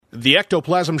The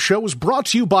Ectoplasm Show is brought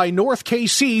to you by North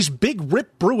KC's Big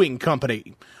Rip Brewing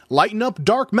Company. Lighten up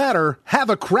dark matter, have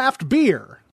a craft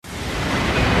beer.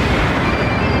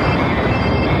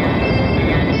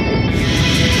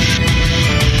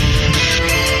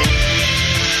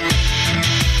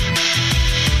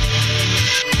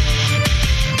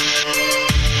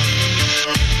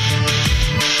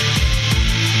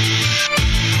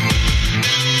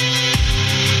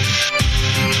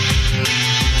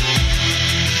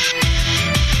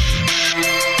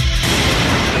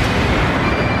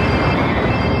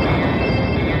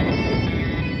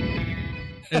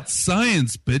 It's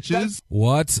science, bitches.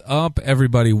 What's up,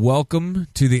 everybody? Welcome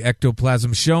to the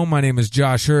Ectoplasm Show. My name is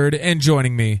Josh Hurd, and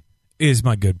joining me is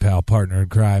my good pal, partner in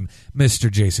crime, Mr.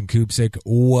 Jason Kupsik.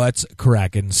 What's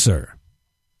cracking, sir?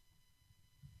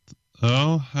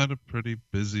 Oh, had a pretty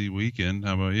busy weekend.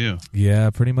 How about you? Yeah,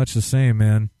 pretty much the same,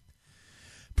 man.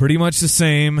 Pretty much the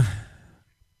same.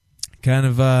 Kind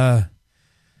of,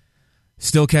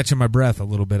 still catching my breath a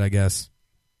little bit, I guess.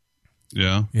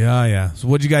 Yeah? Yeah. So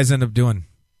what'd you guys end up doing?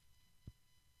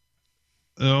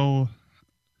 Oh,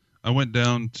 I went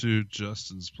down to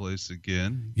Justin's place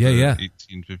again. Yeah.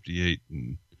 1858,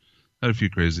 and had a few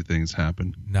crazy things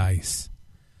happen. Nice.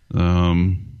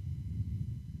 Mowed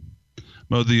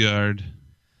the yard.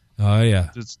 Oh, yeah.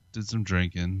 Did some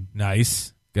drinking.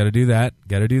 Nice. Gotta do that.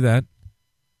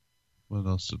 What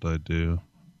else did I do?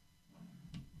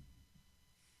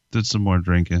 Did some more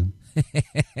drinking.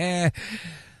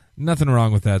 Nothing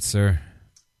wrong with that, sir.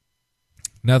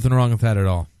 Nothing wrong with that at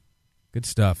all. Good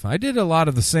stuff. I did a lot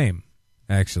of the same,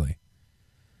 actually.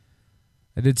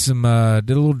 I did a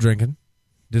little drinking,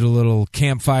 did a little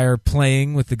campfire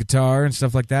playing with the guitar and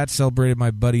stuff like that. Celebrated my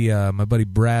buddy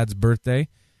Brad's birthday.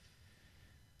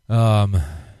 Yeah,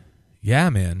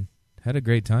 man, had a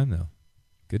great time though.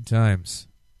 Good times.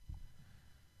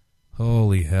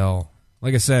 Holy hell!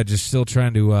 Like I said, just still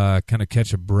trying to kind of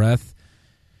catch a breath.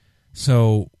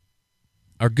 So,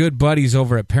 our good buddies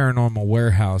over at Paranormal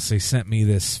Warehouse, they sent me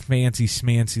this fancy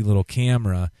smancy little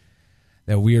camera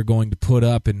that we are going to put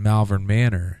up in Malvern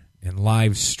Manor and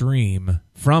live stream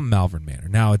from Malvern Manor.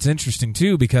 Now, it's interesting,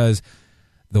 too, because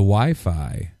the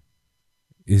Wi-Fi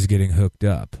is getting hooked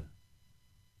up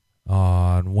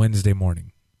on Wednesday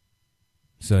morning.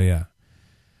 So, yeah,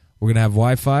 we're going to have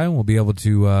Wi-Fi, and we'll be able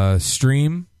to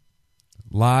stream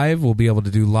live. We'll be able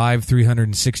to do live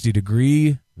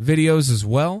 360-degree videos as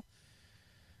well.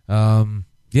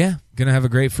 Yeah, gonna have a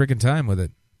great freaking time with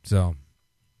it. So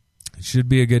it should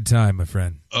be a good time, my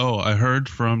friend. Oh, I heard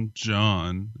from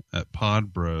John at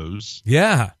Pod Bros.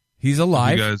 Yeah, he's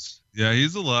alive.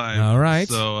 He's alive. All right.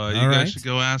 So you guys should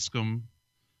go ask him.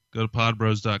 Go to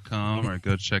podbros.com or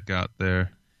go check out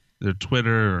their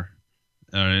Twitter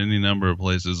or any number of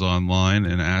places online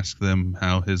and ask them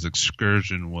how his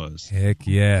excursion was. Heck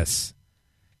yes.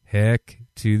 Heck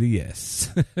to the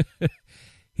yes.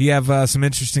 He have some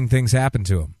interesting things happen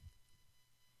to him.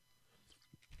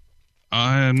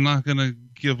 I am not going to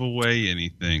give away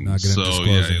anything. You'll have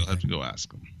to go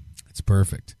ask him. It's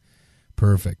perfect.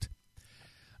 I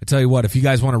tell you what, if you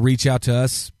guys want to reach out to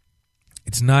us,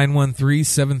 it's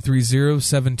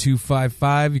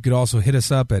 913-730-7255. You could also hit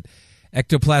us up at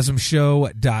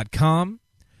ectoplasmshow.com.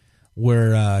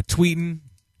 We're tweeting,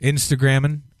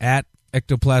 Instagramming at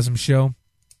Ectoplasm Show,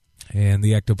 and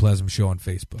the Ectoplasm Show on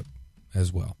Facebook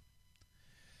as well.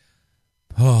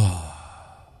 Oh,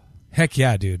 heck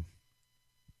yeah, dude.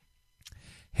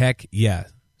 Heck yeah.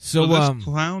 So this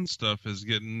clown stuff is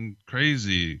getting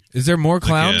crazy. Is there more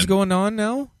clowns going on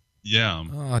now? Yeah.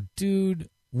 Oh, dude.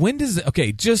 When does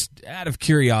just out of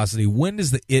curiosity, when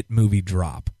does the It movie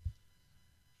drop?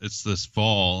 It's this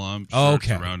fall. I'm sure it's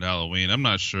around Halloween. I'm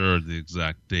not sure the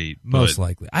exact date. Most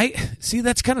likely. I see,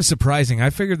 that's kind of surprising.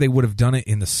 I figured they would have done it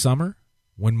in the summer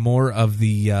when more of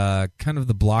the kind of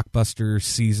the blockbuster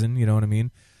season, you know what I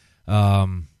mean?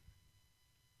 Damn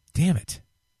it.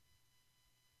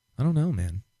 I don't know,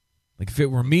 man. Like, if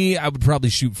it were me, I would probably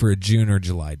shoot for a June or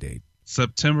July date.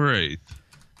 September 8th.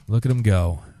 Look at them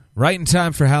go. Right in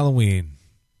time for Halloween.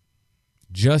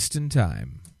 Just in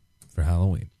time for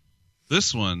Halloween.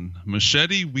 This one,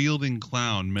 machete-wielding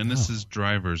clown menaces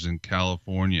drivers in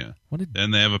California.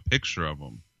 And they have a picture of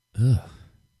him. Ugh.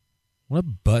 What a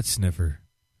butt sniffer.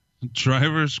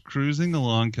 Drivers cruising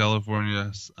along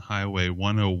California's Highway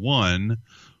 101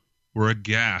 were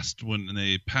aghast when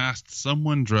they passed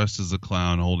someone dressed as a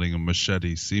clown holding a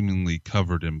machete seemingly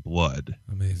covered in blood.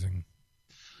 Amazing.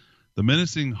 The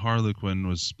menacing harlequin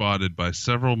was spotted by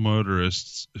several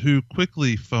motorists who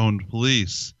quickly phoned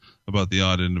police about the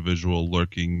odd individual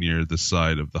lurking near the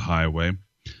side of the highway.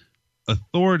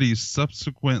 Authorities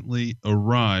subsequently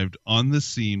arrived on the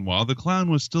scene while the clown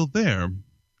was still there,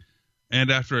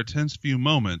 and after a tense few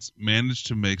moments, managed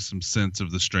to make some sense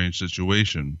of the strange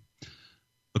situation.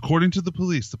 According to the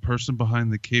police, the person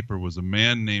behind the caper was a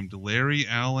man named Larry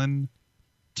Allen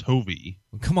Tovey.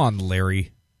 Come on,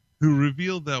 Larry. Who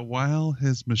revealed that while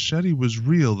his machete was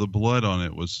real, the blood on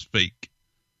it was fake.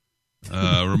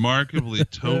 Remarkably,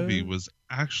 Tovey was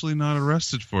actually not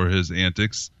arrested for his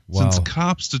antics, since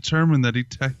cops determined that he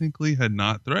technically had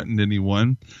not threatened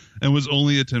anyone and was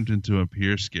only attempting to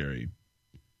appear scary.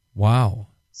 Wow.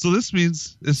 So this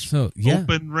means it's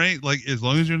open, right? Like, as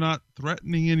long as you're not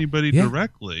threatening anybody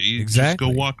directly, just go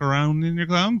walk around in your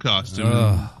clown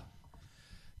costume.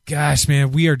 Gosh,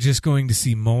 man, we are just going to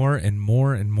see more and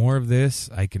more and more of this.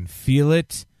 I can feel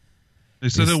it. They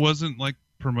said it wasn't like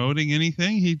promoting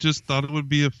anything. He just thought it would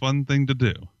be a fun thing to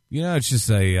do. You know, it's just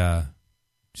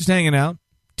just hanging out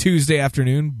Tuesday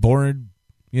afternoon, bored.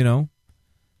 You know,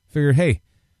 figure, hey,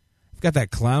 I've got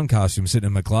that clown costume sitting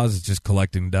in my closet, just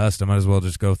collecting dust. I might as well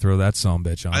just go throw that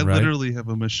sumbitch on. I literally have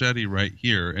a machete right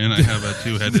here, and I have a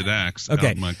two-headed axe out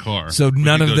in my car. So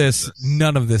none of this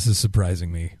is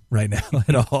surprising me right now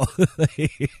at all.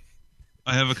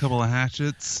 I have a couple of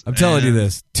hatchets. I'm telling you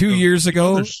this. 2 years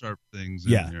ago, other sharp things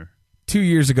in here. 2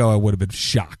 years ago, I would have been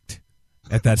shocked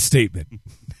at that statement.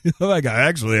 Oh my God, I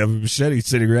actually have a machete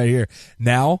sitting right here.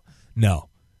 Now, no.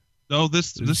 No,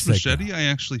 this machete I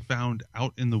actually found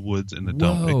out in the woods in the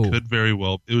dump. It could very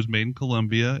well. It was made in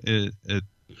Colombia. It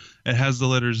has the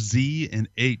letters Z and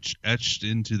H etched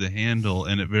into the handle,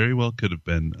 and it very well could have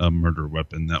been a murder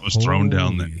weapon that was thrown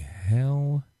down there.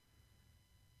 Hell,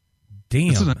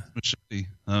 damn! It's a nice machete.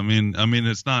 I mean,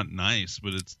 it's not nice,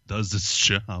 but it does its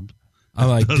job. I'm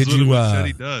like,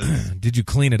 machete does. Did you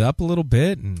clean it up a little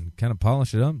bit and kind of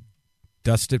polish it up,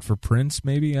 dust it for prints?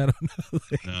 Maybe, I don't know.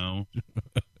 No.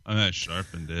 I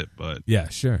sharpened it, but yeah,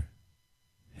 sure.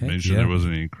 Made sure there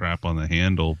wasn't any crap on the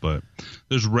handle, but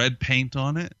there's red paint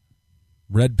on it.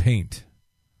 Red paint?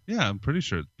 Yeah, I'm pretty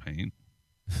sure it's paint.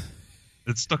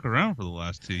 It's stuck around for the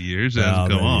last 2 years. It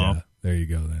hasn't come off. Yeah. There you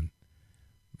go, then.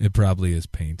 It probably is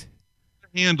paint.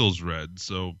 The handle's red,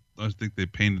 so I think they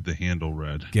painted the handle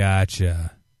red.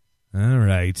 Gotcha. All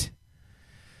right.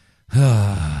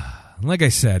 Like I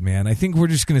said, man, I think we're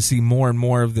just going to see more and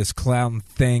more of this clown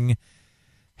thing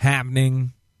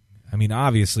happening. I mean,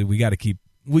 obviously, we got to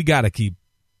keep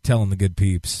telling the good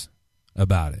peeps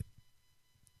about it.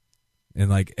 And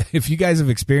like, if you guys have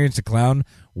experienced a clown,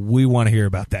 we want to hear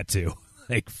about that too.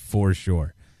 Like, for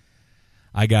sure.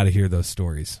 I got to hear those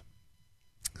stories.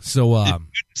 So, if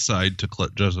you decide to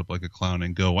dress up like a clown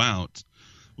and go out,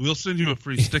 we'll send you a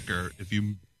free sticker if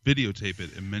you videotape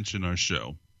it and mention our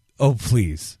show. Oh,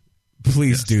 please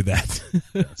do that.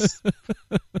 Yes.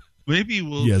 Maybe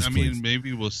we'll.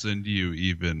 Maybe we'll send you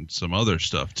even some other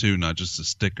stuff too, not just a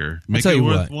sticker. Make it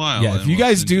worthwhile. Yeah, if you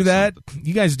guys do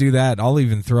that, I'll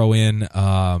even throw in.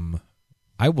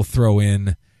 I will throw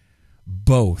in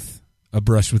both A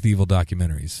Brush with Evil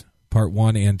documentaries, part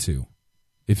 1 and 2.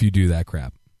 If you do that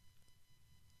crap,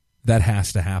 that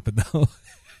has to happen though.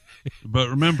 But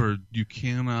remember, you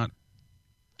cannot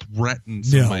threaten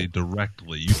somebody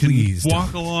directly. You can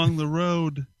walk along the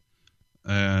road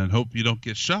and hope you don't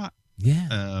get shot.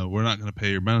 Yeah. We're not going to pay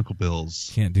your medical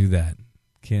bills. Can't do that.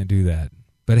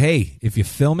 But hey, if you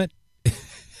film it,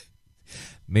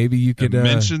 maybe you could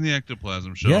mention the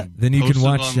Ectoplasm Show. Yeah, then you can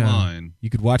watch online. You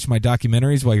could watch my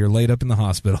documentaries while you're laid up in the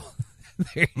hospital.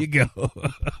 There you go.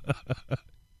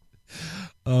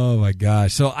 Oh my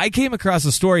gosh. So I came across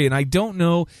a story, and I don't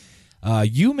know,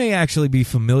 you may actually be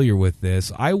familiar with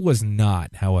this. I was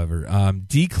not, however.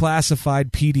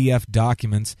 Declassified PDF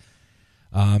documents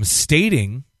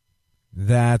stating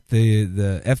that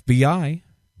the FBI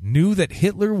knew that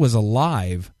Hitler was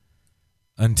alive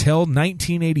until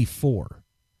 1984.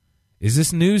 Is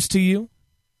this news to you?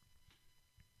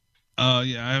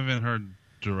 Yeah, I haven't heard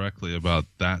directly about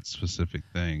that specific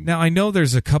thing. Now, I know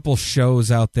there's a couple shows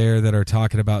out there that are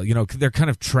talking about, they're kind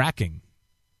of tracking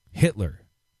Hitler,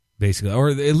 basically. Or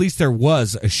at least there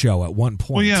was a show at one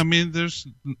point. Well,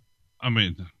 yeah,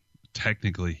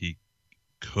 technically he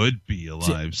could be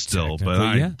alive still, but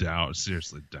I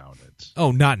seriously doubt it.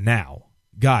 Oh, not now.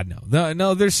 God, no.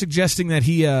 No, they're suggesting that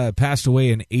he passed away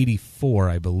in 1984,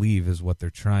 I believe, is what they're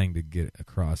trying to get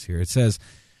across here. It says,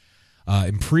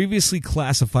 in previously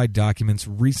classified documents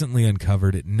recently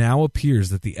uncovered, it now appears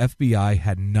that the FBI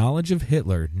had knowledge of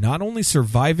Hitler not only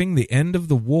surviving the end of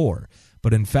the war,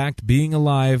 but in fact being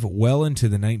alive well into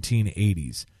the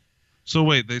 1980s. So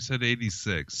wait, they said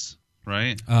 86.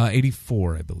 right?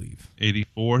 84, I believe.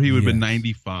 84. He would have been Yes.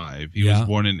 95. He was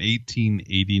born in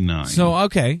 1889. So,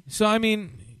 okay. So, I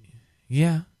mean,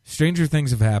 yeah, stranger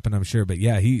things have happened, I'm sure. But,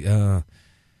 yeah, he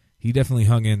definitely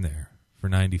hung in there for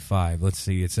 95. Let's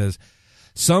see. It says,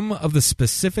 some of the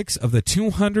specifics of the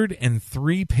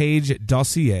 203-page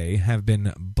dossier have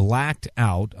been blacked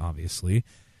out, obviously,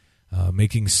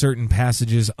 making certain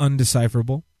passages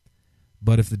undecipherable.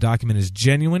 But if the document is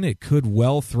genuine, it could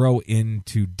well throw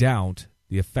into doubt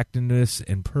the effectiveness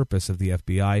and purpose of the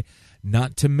FBI,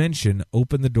 not to mention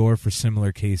open the door for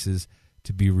similar cases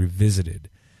to be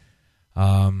revisited.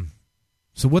 So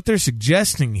what they're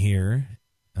suggesting here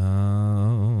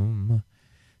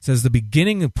says the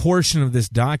beginning portion of this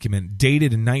document,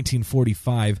 dated in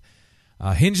 1945,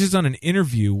 hinges on an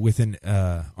interview with an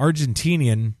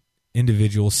Argentinian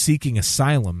individual seeking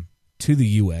asylum to the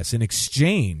U.S. in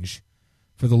exchange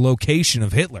for the location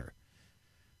of Hitler.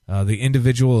 The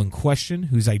individual in question,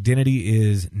 whose identity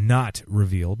is not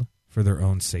revealed for their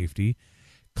own safety,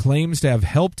 claims to have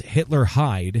helped Hitler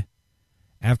hide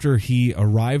after he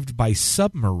arrived by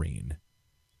submarine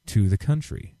to the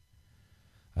country.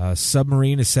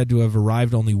 Submarine is said to have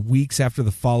arrived only weeks after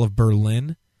the fall of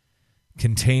Berlin,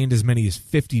 contained as many as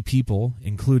 50 people,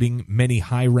 including many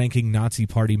high-ranking Nazi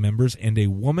Party members and a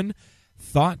woman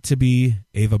thought to be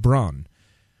Eva Braun.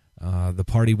 The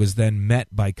party was then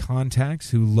met by contacts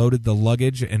who loaded the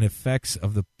luggage and effects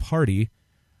of the party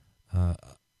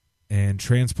and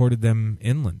transported them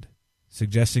inland,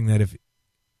 suggesting that if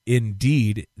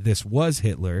indeed this was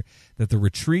Hitler, that the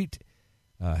retreat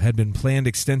had been planned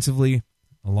extensively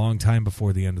a long time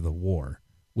before the end of the war,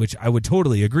 which I would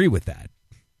totally agree with that.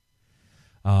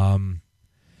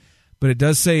 But it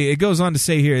does say, it goes on to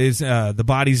say here, is the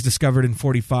bodies discovered in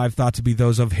 45 thought to be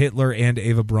those of Hitler and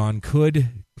Eva Braun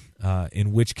could,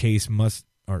 in which case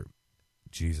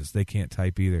they can't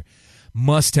type either,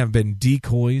 must have been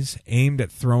decoys aimed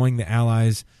at throwing the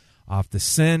Allies off the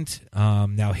scent.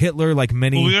 Now Hitler, like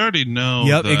many... Well, we already know.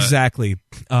 Yep, that. Exactly.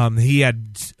 He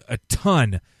had a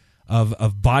ton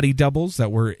of body doubles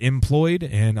that were employed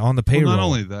and on the payroll. Well, not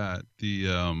only that,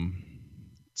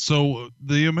 so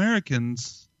the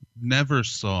Americans never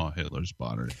saw Hitler's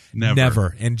body.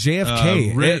 Never. And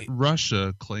JFK...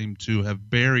 Russia claimed to have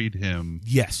buried him.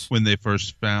 Yes. When they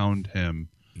first found him.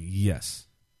 Yes.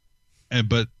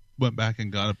 But went back and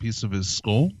got a piece of his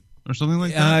skull or something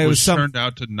like that, which turned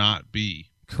out to not be.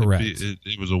 Correct.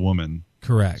 It was a woman.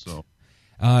 Correct. So.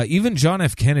 Even John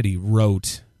F. Kennedy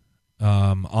wrote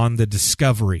on the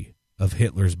discovery of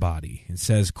Hitler's body. It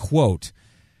says, quote,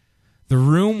 "The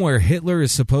room where Hitler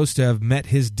is supposed to have met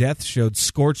his death showed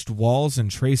scorched walls and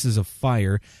traces of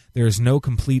fire. There is no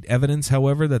complete evidence,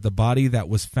 however, that the body that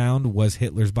was found was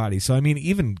Hitler's body." So, I mean,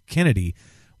 even Kennedy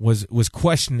was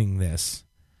questioning this,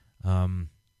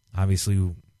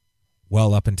 obviously,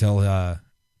 well up until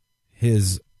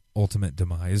his ultimate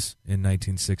demise in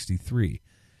 1963.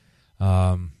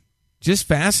 Just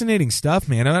fascinating stuff,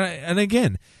 man. And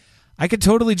again, I could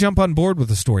totally jump on board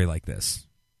with a story like this.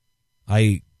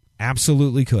 I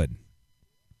absolutely could.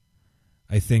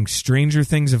 I think stranger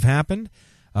things have happened.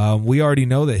 We already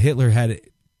know that Hitler had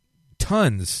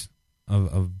tons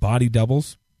of body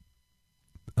doubles,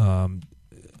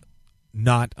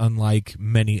 not unlike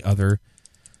many other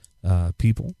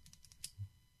people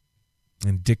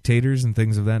and dictators and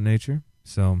things of that nature.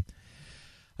 So,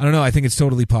 I don't know. I think it's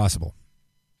totally possible.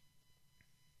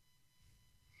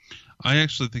 I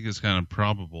actually think it's kind of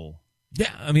probable.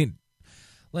 Yeah, I mean,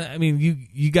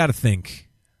 you got to think.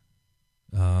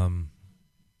 I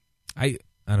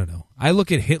don't know. I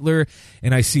look at Hitler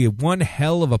and I see one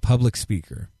hell of a public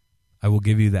speaker. I will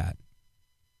give you that.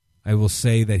 I will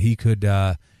say that he could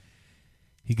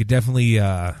definitely,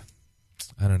 I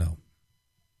don't know,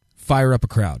 fire up a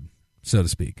crowd, so to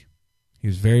speak. He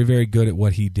was very, very good at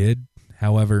what he did.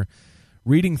 However,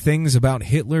 reading things about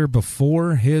Hitler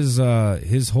before his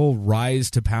whole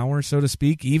rise to power, so to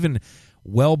speak, even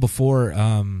well before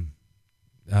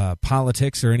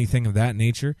politics or anything of that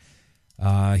nature,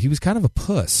 he was kind of a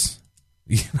puss.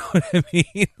 You know what I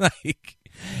mean? Like,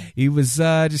 he was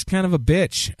just kind of a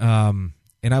bitch.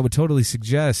 And I would totally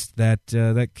suggest that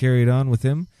that carried on with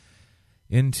him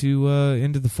into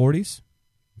the 40s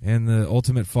and the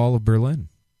ultimate fall of Berlin.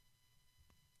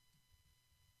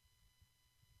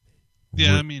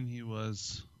 Yeah, I mean, he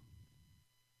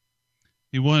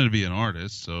wanted to be an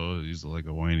artist, so he's like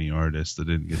a whiny artist that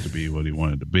didn't get to be what he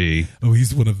wanted to be. Oh,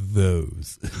 he's one of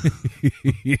those.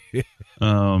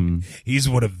 He's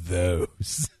one of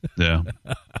those. Yeah.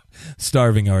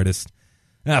 Starving artist.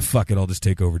 Fuck it, I'll just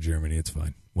take over Germany. It's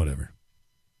fine. Whatever.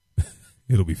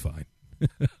 It'll be fine.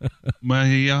 Well,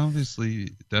 he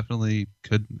obviously definitely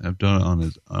couldn't have done it on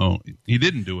his own. He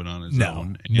didn't do it on his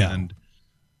own, and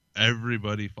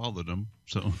everybody followed him.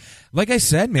 So, like I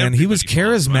said, man, he was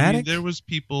charismatic. I mean, there was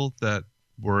people that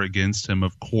were against him,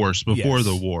 of course, before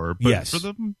the war, but for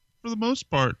the most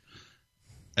part,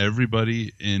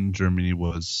 everybody in Germany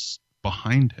was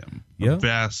behind him. A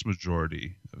vast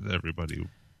majority of everybody.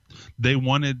 They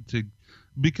wanted to,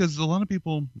 because a lot of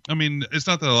people, I mean, it's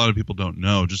not that a lot of people don't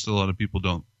know, just a lot of people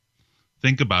don't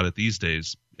think about it these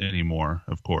days anymore,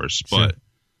 of course, but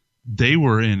they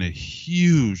were in a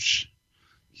huge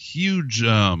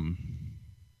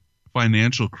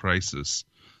financial crisis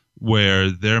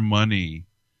where their money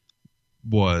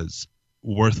was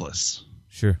worthless.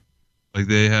 Sure. Like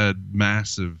they had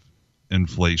massive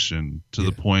inflation to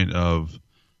the point of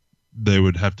they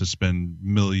would have to spend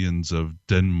millions of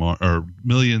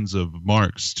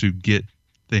marks to get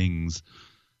things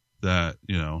that,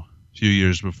 a few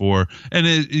years before. And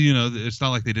it's not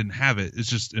like they didn't have it. It's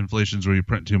just inflation's where you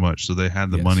print too much. So they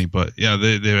had the money, but they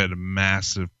had a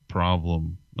massive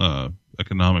problem,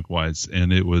 economic wise.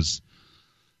 And it was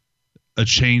a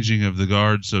changing of the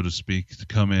guard, so to speak, to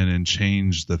come in and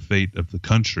change the fate of the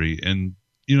country. And,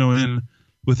 and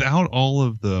without all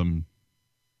of the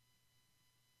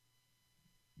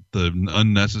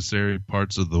unnecessary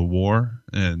parts of the war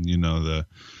and,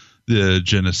 the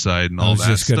genocide and all that stuff.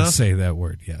 I was just going to say that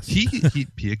word, yes.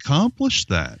 He accomplished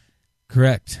that.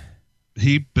 Correct.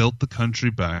 He built the country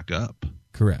back up.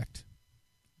 Correct.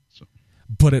 So.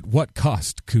 But at what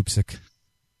cost, Kupsik?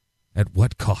 At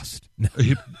what cost? But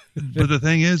the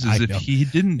thing is if he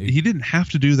didn't have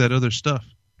to do that other stuff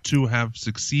to have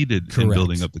succeeded in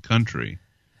building up the country.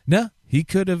 No, he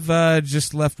could have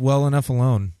just left well enough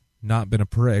alone, not been a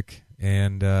prick,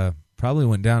 and probably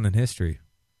went down in history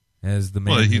as the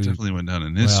man. Well, he definitely went down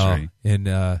in history. Well, in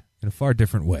a far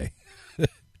different way.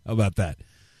 How about that?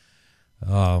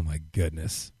 Oh my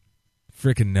goodness,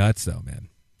 freaking nuts, though, man.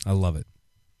 I love it.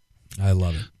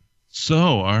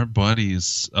 So our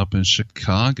buddies up in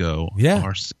Chicago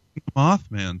are seeing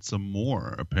Mothman some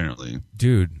more, apparently.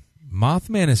 Dude,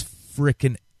 Mothman is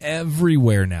freaking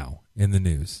everywhere now in the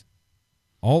news.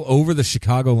 All over the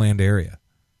Chicagoland area.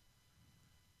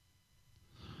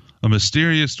 A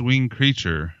mysterious winged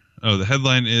creature. Oh, the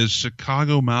headline is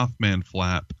Chicago Mothman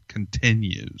Flap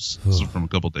continues. This is from a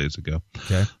couple days ago.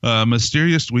 Okay. A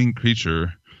mysterious winged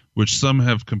creature, which some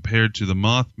have compared to the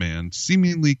Mothman,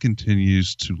 seemingly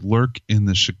continues to lurk in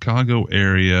the Chicago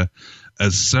area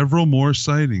as several more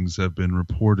sightings have been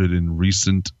reported in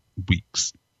recent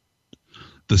weeks.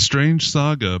 The strange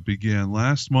saga began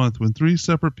last month when 3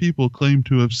 separate people claimed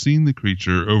to have seen the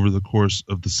creature over the course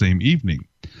of the same evening.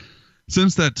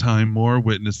 Since that time, more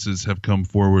witnesses have come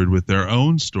forward with their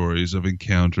own stories of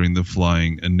encountering the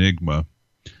flying enigma.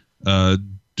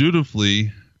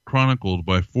 Dutifully chronicled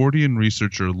by Fortean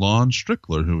researcher Lon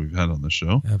Strickler, who we've had on the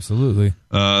show. Absolutely.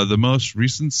 The most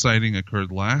recent sighting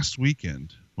occurred last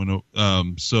weekend.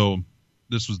 So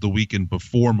this was the weekend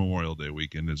before Memorial Day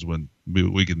weekend is when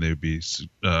weekend they would be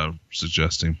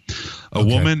suggesting. A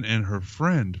woman and her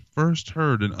friend first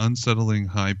heard an unsettling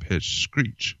high-pitched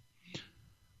screech.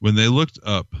 When they looked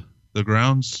up, the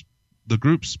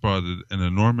group spotted an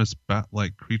enormous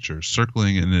bat-like creature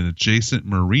circling in an adjacent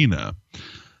marina,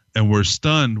 and were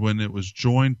stunned when it was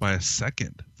joined by a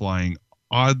second flying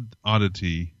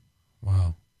oddity.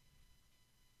 Wow.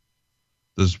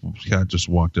 This cat just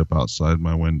walked up outside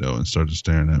my window and started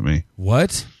staring at me.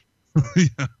 What?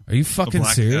 Yeah. Are you fucking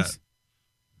serious? Cat.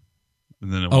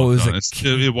 And then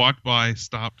it walked by,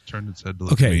 stopped, turned its head to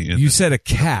look at me. Okay, you said a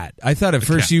cat. I thought at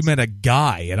first you meant a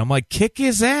guy, and I'm like, kick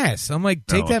his ass. I'm like,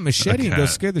 take that machete and go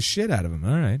scare the shit out of him.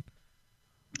 All right.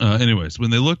 Anyways, when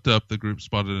they looked up, the group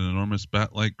spotted an enormous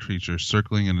bat-like creature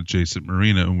circling an adjacent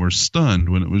marina and were stunned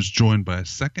when it was joined by a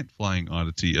second flying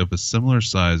oddity of a similar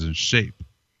size and shape.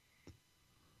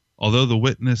 Although the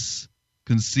witness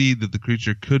conceded that the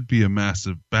creature could be a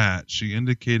massive bat, she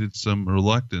indicated some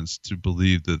reluctance to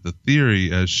believe that the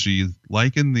theory, as she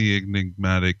likened the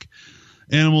enigmatic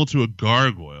animal to a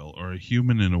gargoyle or a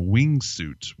human in a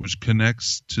wingsuit, which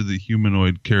connects to the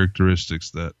humanoid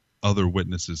characteristics that other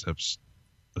witnesses have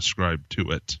ascribed to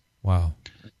it. Wow.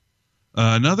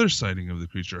 Another sighting of the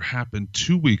creature happened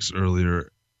 2 weeks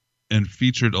earlier and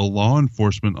featured a law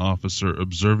enforcement officer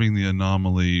observing the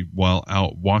anomaly while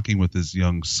out walking with his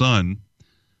young son.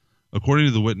 According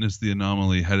to the witness, the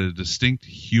anomaly had a distinct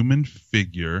human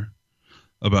figure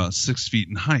about 6 feet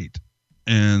in height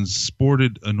and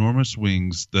sported enormous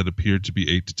wings that appeared to be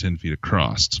 8 to 10 feet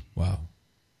across. Wow.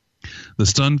 The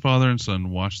stunned father and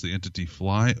son watched the entity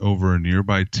fly over a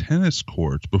nearby tennis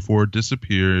court before it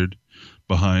disappeared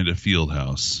behind a field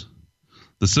house.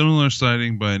 The similar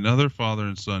sighting by another father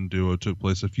and son duo took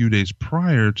place a few days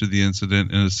prior to the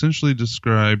incident and essentially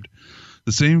described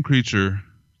the same creature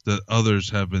that others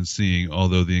have been seeing,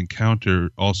 although the encounter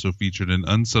also featured an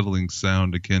unsettling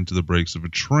sound akin to the brakes of a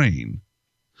train.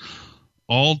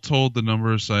 All told, the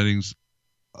number of sightings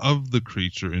of the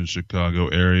creature in Chicago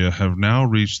area have now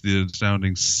reached the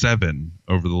astounding 7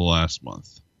 over the last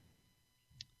month.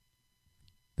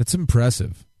 That's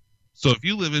impressive. So if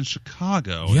you live in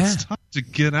Chicago, it's time to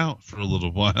get out for a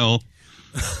little while.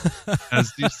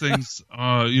 As these things,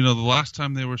 the last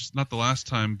time they were, not the last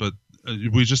time, but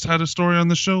we just had a story on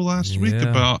the show last week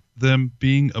about them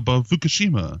being above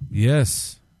Fukushima.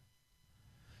 Yes.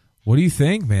 What do you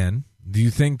think, man? Do you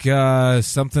think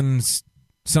something's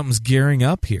gearing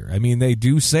up here? I mean, they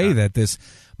do say that this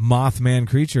Mothman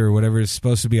creature or whatever is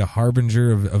supposed to be a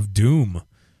harbinger of doom.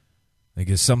 Like,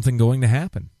 is something going to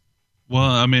happen? Well,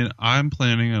 I mean, I'm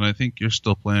planning, and I think you're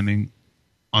still planning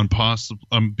on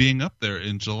being up there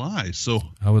in July. So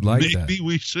I would like maybe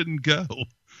we shouldn't go.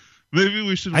 Maybe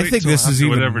we should wait I think till this after is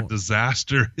even whatever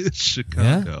disaster hits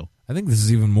Chicago. Yeah, I think this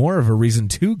is even more of a reason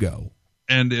to go.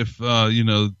 And if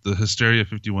the Hysteria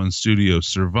 51 studio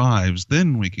survives,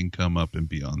 then we can come up and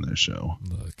be on their show.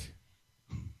 Look,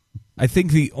 I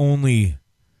think the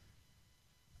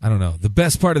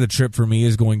best part of the trip for me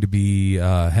is going to be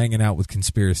hanging out with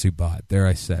Conspiracy Bot. There,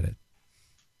 I said it.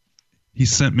 He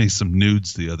sent me some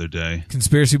nudes the other day.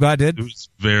 Conspiracy Bot did? It was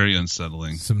very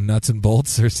unsettling. Some nuts and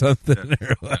bolts or something?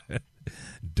 Yeah.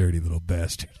 Dirty little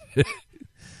bastard.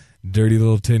 Dirty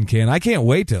little tin can. I can't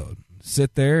wait to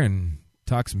sit there and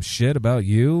talk some shit about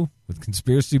you with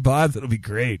Conspiracy Bot. That'll be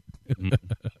great.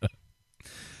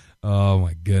 Oh,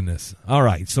 my goodness. All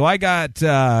right, so I got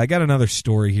another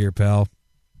story here, pal.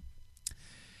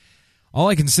 All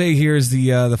I can say here is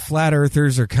the flat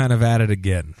earthers are kind of at it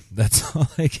again. That's all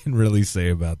I can really say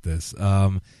about this.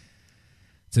 It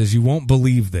says, you won't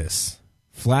believe this.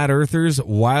 Flat earthers,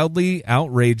 wildly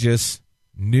outrageous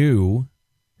new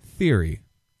theory.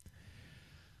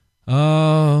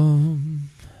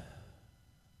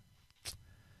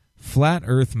 Flat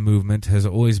earth movement has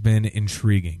always been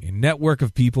intriguing. A network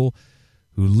of people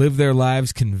who live their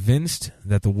lives convinced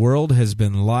that the world has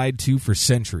been lied to for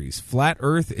centuries. Flat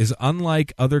Earth is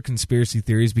unlike other conspiracy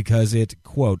theories because it,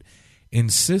 quote,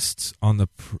 insists on the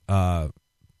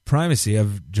primacy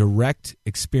of direct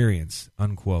experience,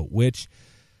 unquote, which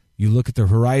you look at the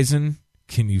horizon,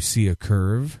 can you see a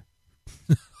curve?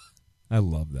 I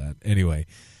love that. Anyway,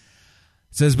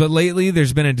 it says, but lately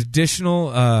there's been an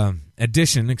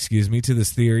addition to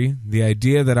this theory, the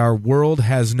idea that our world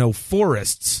has no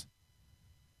forests.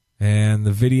 And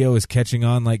the video is catching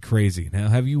on like crazy. Now,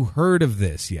 have you heard of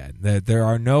this yet? That there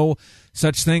are no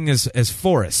such thing as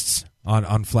forests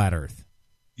on Flat Earth?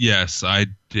 Yes, I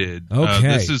did. Okay.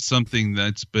 This is something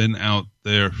that's been out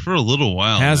there for a little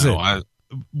while Has now. it?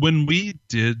 When we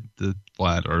did the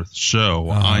Flat Earth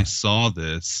show, I saw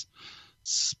this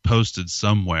posted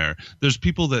somewhere. There's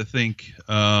people that think,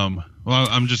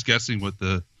 I'm just guessing what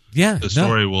the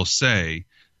story will say,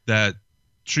 that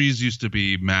trees used to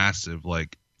be massive,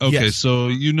 like, okay, yes. So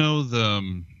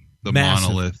the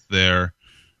monolith there.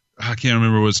 I can't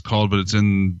remember what it's called, but it's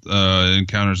in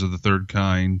Encounters of the Third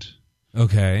Kind.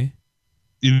 Okay.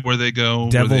 You know where they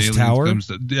go? Devil's Tower?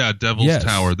 Devil's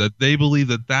Tower. That they believe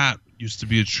that used to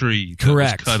be a tree that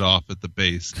was cut off at the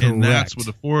base. Correct. And that's what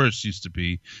a forest used to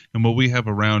be. And what we have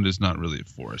around is not really a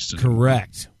forest anymore.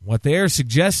 Correct. What they are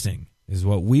suggesting is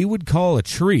what we would call a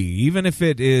tree, even if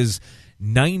it is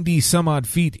 90 some odd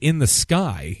feet in the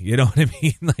sky. You know what I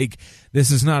mean? Like, this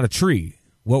is not a tree.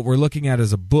 What we're looking at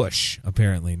is a bush,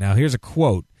 apparently. Now, here's a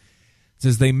quote. It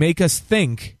says, they make us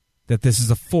think that this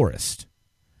is a forest.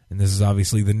 And this is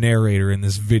obviously the narrator in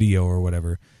this video or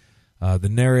whatever. The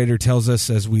narrator tells us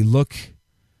as we look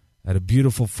at a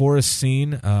beautiful forest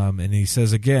scene, and he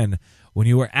says again, when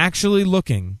you are actually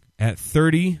looking at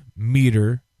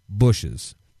 30-meter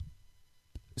bushes.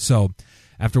 So,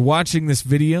 after watching this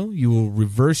video, you will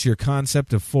reverse your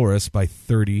concept of forest by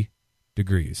 30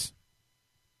 degrees.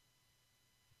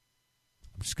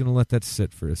 I'm just going to let that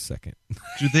sit for a second.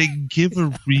 Do they give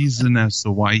a reason as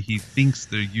to why he thinks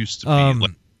there used to be?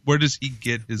 Like, where does he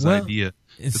get his idea?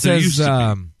 It says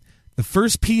the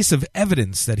first piece of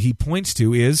evidence that he points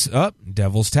to is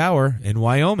Devil's Tower in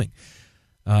Wyoming.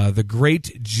 The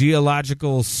great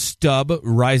geological stub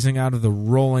rising out of the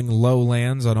rolling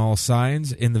lowlands on all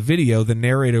sides. In the video, the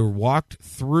narrator walked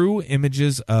through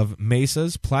images of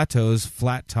mesas, plateaus,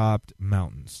 flat-topped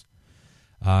mountains.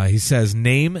 He says,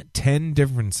 name 10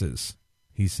 differences,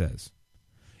 he says.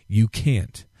 You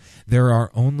can't. There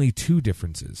are only 2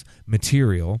 differences,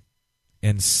 material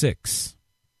and 6.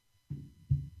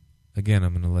 Again,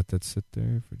 I'm going to let that sit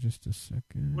there for just a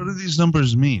second. What do these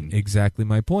numbers mean? Exactly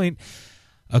my point.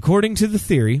 According to the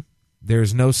theory,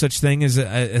 there's no such thing as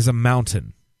a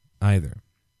mountain either.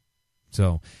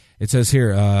 So it says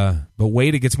here, but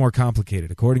wait, it gets more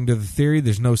complicated. According to the theory,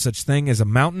 there's no such thing as a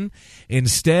mountain.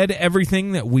 Instead,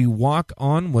 everything that we walk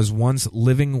on was once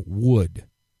living wood.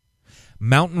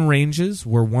 Mountain ranges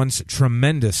were once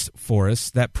tremendous forests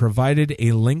that provided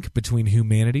a link between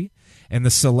humanity and the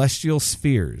celestial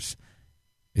spheres.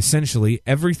 Essentially,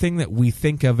 everything that we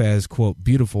think of as, quote,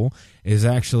 beautiful is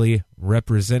actually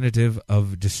representative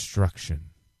of destruction.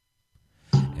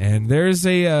 And there's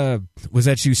a, was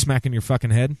that you smacking your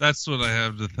fucking head? That's what I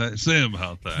have to say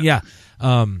about that. Yeah.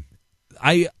 I'm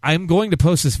going to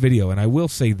post this video, and I will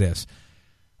say this.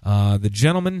 The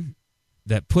gentleman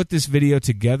that put this video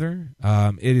together,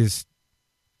 it's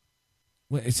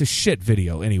a shit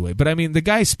video anyway. But, I mean, the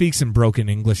guy speaks in broken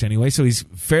English anyway, so he's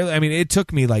fairly... I mean, it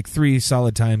took me like 3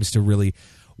 solid times to really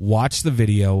watch the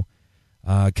video,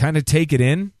 kind of take it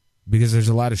in, because there's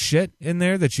a lot of shit in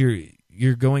there that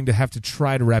you're going to have to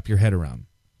try to wrap your head around.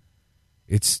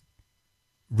 It's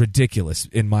ridiculous,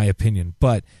 in my opinion.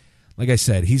 But, like I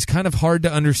said, he's kind of hard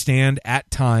to understand at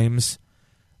times.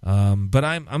 But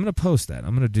I'm going to post that.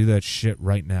 I'm going to do that shit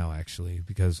right now, actually,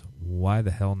 because why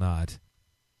the hell not?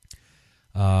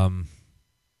 I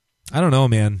don't know,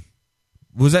 man.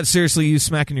 Was that seriously you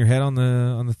smacking your head on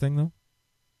the thing, though?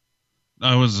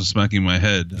 I wasn't smacking my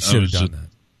head. You should have done that.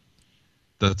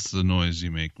 That's the noise you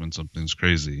make when something's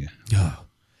crazy. Oh.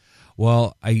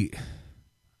 Well, I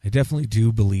definitely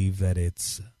do believe that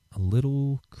it's a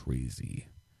little crazy.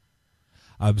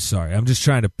 I'm sorry. I'm just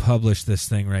trying to publish this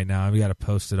thing right now. I've got to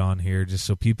post it on here just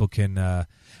so people can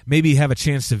maybe have a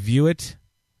chance to view it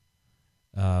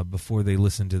before they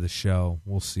listen to the show.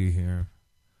 We'll see here.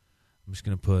 I'm just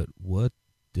going to put, what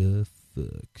the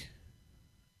fuck?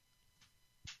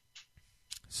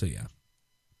 So, yeah.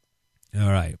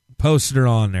 All right. Posted it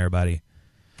on there, buddy.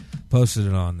 Posted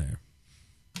it on there.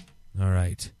 All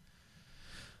right.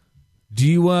 Do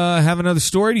you have another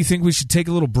story? Do you think we should take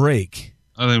a little break?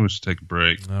 I think we should take a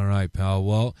break. All right, pal.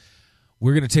 Well,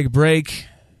 we're going to take a break.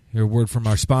 Hear a word from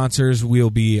our sponsors.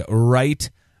 We'll be right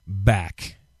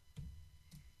back.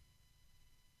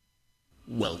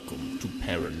 Welcome to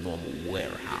Paranormal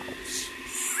Warehouse.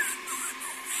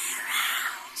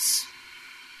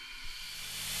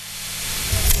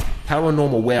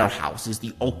 Paranormal Warehouse is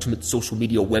the ultimate social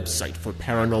media website for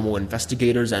paranormal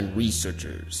investigators and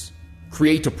researchers.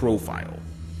 Create a profile,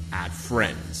 add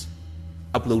friends,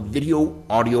 upload video,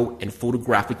 audio, and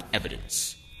photographic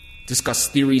evidence, discuss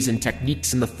theories and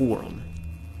techniques in the forum,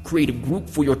 create a group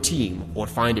for your team or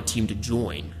find a team to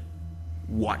join,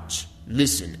 watch,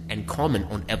 listen, and comment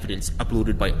on evidence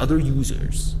uploaded by other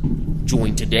users.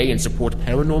 Join today and support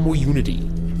Paranormal Unity.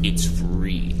 It's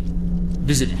free.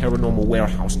 Visit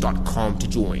paranormalwarehouse.com to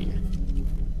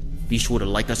join. Be sure to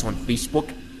like us on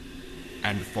Facebook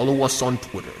and follow us on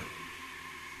Twitter.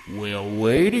 We're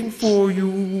waiting for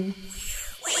you.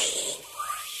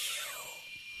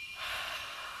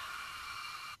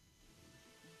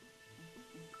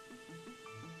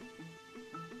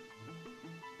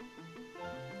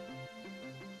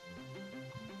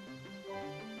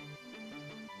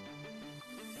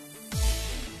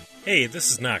 Hey,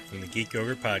 this is Knock from the Geek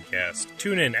Yogurt Podcast.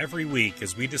 Tune in every week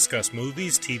as we discuss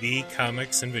movies, TV,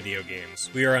 comics, and video games.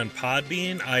 We are on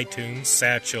Podbean, iTunes,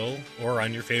 Satchel, or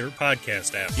on your favorite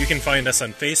podcast app. You can find us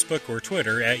on Facebook or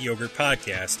Twitter at Yogurt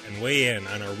Podcast and weigh in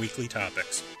on our weekly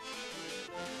topics.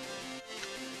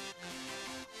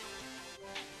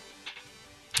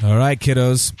 All right,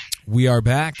 kiddos, we are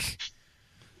back.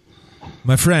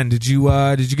 My friend, did you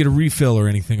get a refill or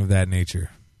anything of that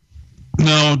nature?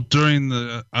 No,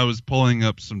 I was pulling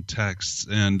up some texts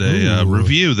and a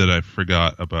review that I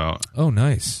forgot about. Oh,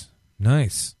 nice.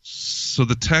 So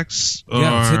the texts are...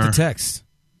 Yeah, let's hit the text.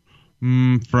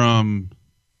 From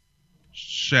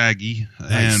Shaggy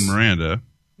and Miranda.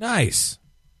 Nice.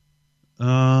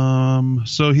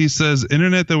 So he says,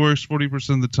 internet that works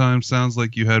 40% of the time sounds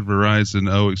like you had Verizon.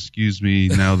 Oh, excuse me.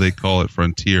 Now they call it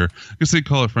Frontier. I guess they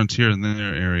call it Frontier in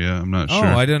their area. I'm not sure.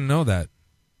 Oh, I didn't know that.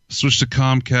 Switched to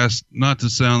Comcast, not to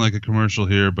sound like a commercial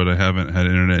here, but I haven't had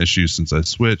internet issues since I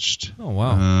switched. Oh,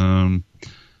 wow. And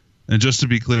just to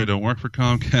be clear, I don't work for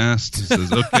Comcast. He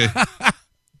says, okay.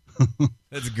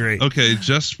 That's great. Okay,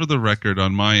 just for the record,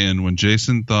 on my end, when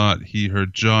Jason thought he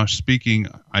heard Josh speaking,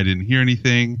 I didn't hear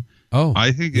anything. Oh,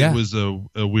 I think it was a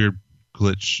weird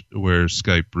glitch where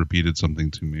Skype repeated something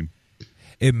to me.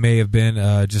 It may have been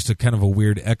just a kind of a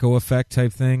weird echo effect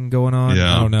type thing going on.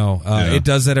 Yeah. I don't know. It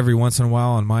does that every once in a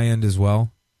while on my end as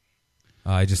well.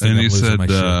 I just think I'm losing my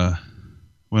shit.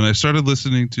 When I started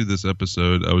listening to this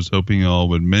episode, I was hoping y'all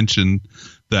would mention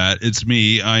that it's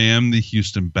me. I am the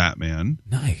Houston Batman.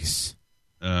 Nice.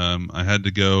 I had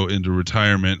to go into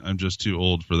retirement. I'm just too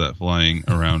old for that flying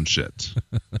around shit.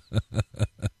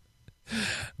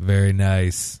 Very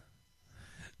nice.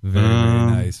 Very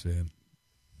nice, man.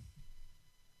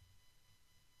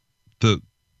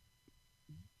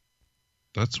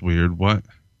 That's weird. What?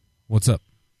 What's up?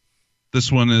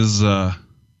 This one is,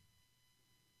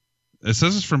 it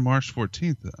says it's from March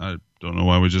 14th. I don't know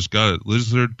why we just got it.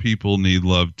 Lizard people need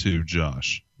love too,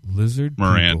 Josh. Lizard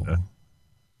Miranda. people.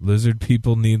 Lizard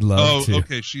people need love too. Oh,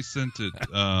 okay. She sent it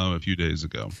a few days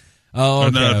ago. Oh,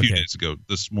 okay, not a few days ago.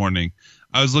 This morning.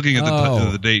 I was looking at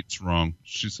the dates wrong.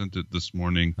 She sent it this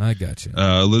morning. I got you.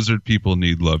 Lizard people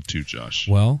need love too, Josh.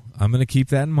 Well, I'm going to keep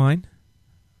that in mind.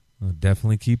 I'll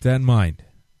definitely keep that in mind.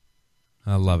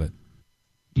 I love it.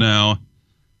 Now,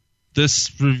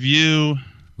 this review...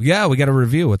 Yeah, we got a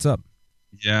review. What's up?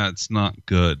 Yeah, it's not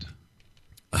good.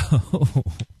 Oh,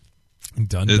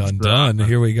 done.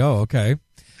 Here we go. Okay.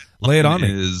 Lay it on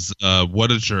me. Is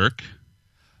What a Jerk.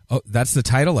 Oh, that's the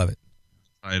title of it.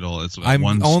 It's I'm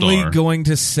 1 only star. going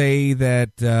to say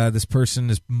that this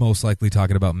person is most likely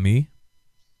talking about me.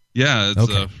 Yeah, it's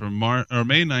okay. from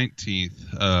May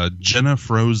 19th. Jenna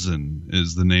Frozen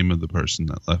is the name of the person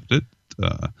that left it.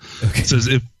 Okay. It says,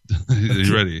 if... Are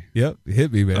you ready? Yep,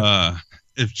 hit me, man.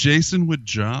 If Jason would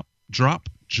drop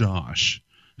Josh,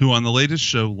 who on the latest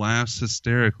show laughs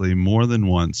hysterically more than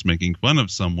once, making fun of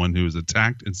someone who is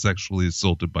attacked and sexually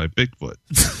assaulted by Bigfoot.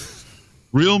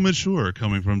 Real mature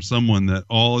coming from someone that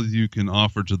all you can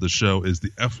offer to the show is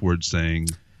the F word saying,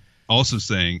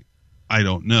 I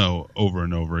don't know, over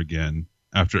and over again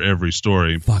after every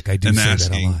story. Fuck, I do and say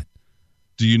asking, that a lot.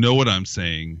 Do you know what I'm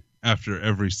saying? After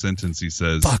every sentence he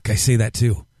says. Fuck, I say that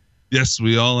too. Yes,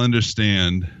 we all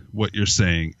understand what you're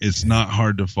saying. It's not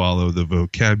hard to follow the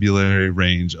vocabulary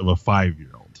range of a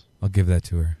 5-year-old. I'll give that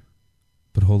to her.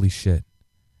 But holy shit.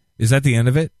 Is that the end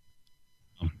of it?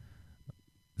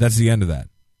 That's the end of that.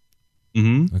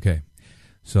 Mm-hmm. Okay.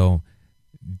 So,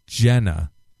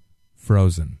 Jenna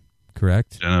Frozen,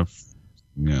 correct? Jenna,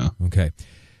 yeah. Okay.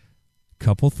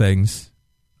 Couple things.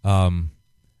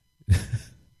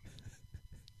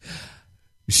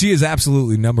 She is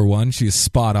absolutely number one. She is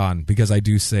spot on because I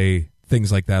do say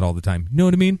things like that all the time. You know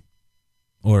what I mean?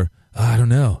 Or, I don't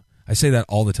know. I say that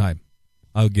all the time.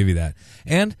 I'll give you that.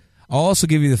 And I'll also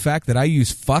give you the fact that I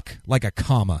use fuck like a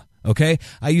comma, okay?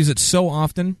 I use it so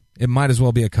often, it might as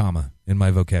well be a comma in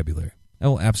my vocabulary. I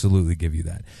will absolutely give you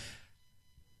that.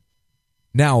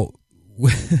 Now,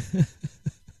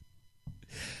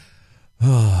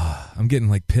 I'm getting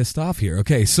like pissed off here.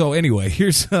 Okay, so anyway,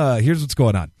 here's what's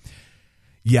going on.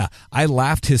 Yeah, I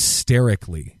laughed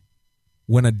hysterically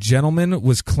when a gentleman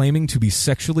was claiming to be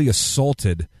sexually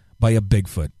assaulted by a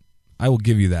Bigfoot. I will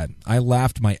give you that. I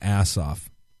laughed my ass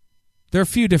off. There are a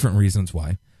few different reasons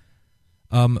why.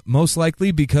 Most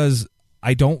likely because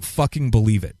I don't fucking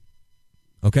believe it.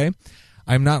 Okay?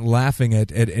 I'm not laughing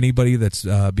at anybody that's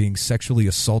being sexually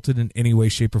assaulted in any way,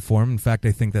 shape, or form. In fact,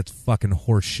 I think that's fucking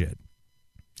horse shit.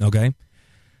 Okay?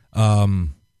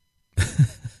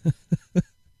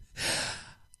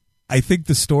 I think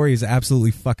the story is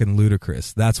absolutely fucking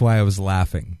ludicrous. That's why I was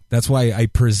laughing. That's why I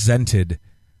presented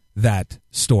that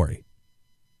story.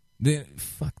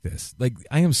 Fuck this. Like,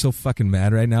 I am so fucking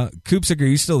mad right now. Koopsick, are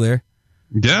you still there?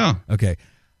 Yeah. Okay.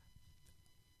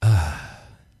 I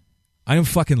am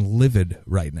fucking livid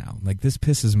right now. Like, this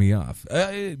pisses me off.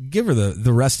 Give her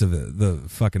the rest of the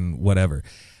fucking whatever.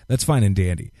 That's fine and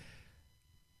dandy.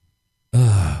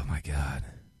 Oh, my God.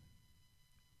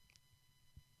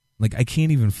 Like, I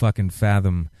can't even fucking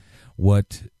fathom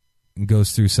what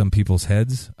goes through some people's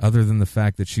heads other than the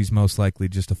fact that she's most likely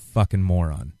just a fucking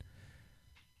moron.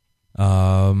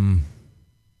 But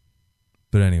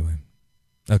anyway.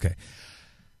 Okay.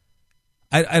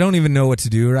 I don't even know what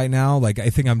to do right now. Like, I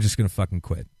think I'm just going to fucking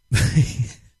quit.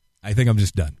 I think I'm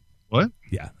just done. What?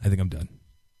 Yeah, I think I'm done.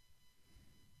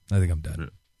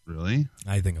 Really?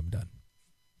 I think I'm done.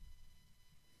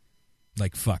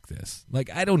 Like, fuck this. Like,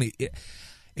 I don't...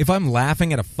 If I'm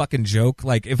laughing at a fucking joke,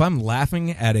 like, if I'm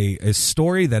laughing at a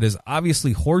story that is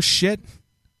obviously horse shit,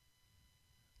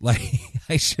 like,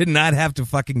 I should not have to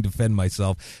fucking defend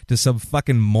myself to some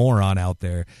fucking moron out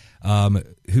there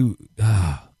who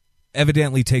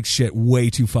evidently takes shit way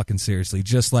too fucking seriously,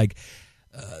 just like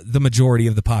the majority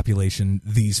of the population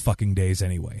these fucking days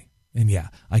anyway. And yeah,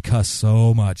 I cuss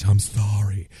so much. I'm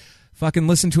sorry. Fucking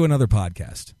listen to another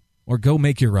podcast or go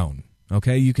make your own,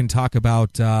 okay? You can talk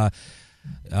about...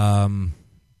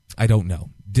 I don't know,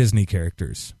 Disney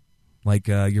characters like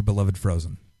your beloved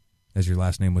Frozen, as your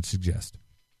last name would suggest.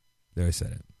 There, I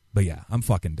said it. But yeah, I'm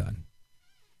fucking done.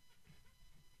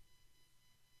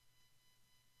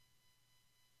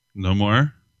 No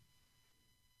more?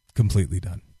 Completely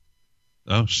done.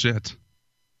 Oh, shit.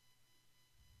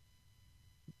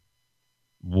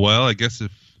 Well, I guess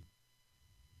if...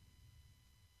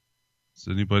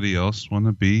 Does anybody else want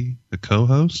to be a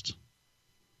co-host?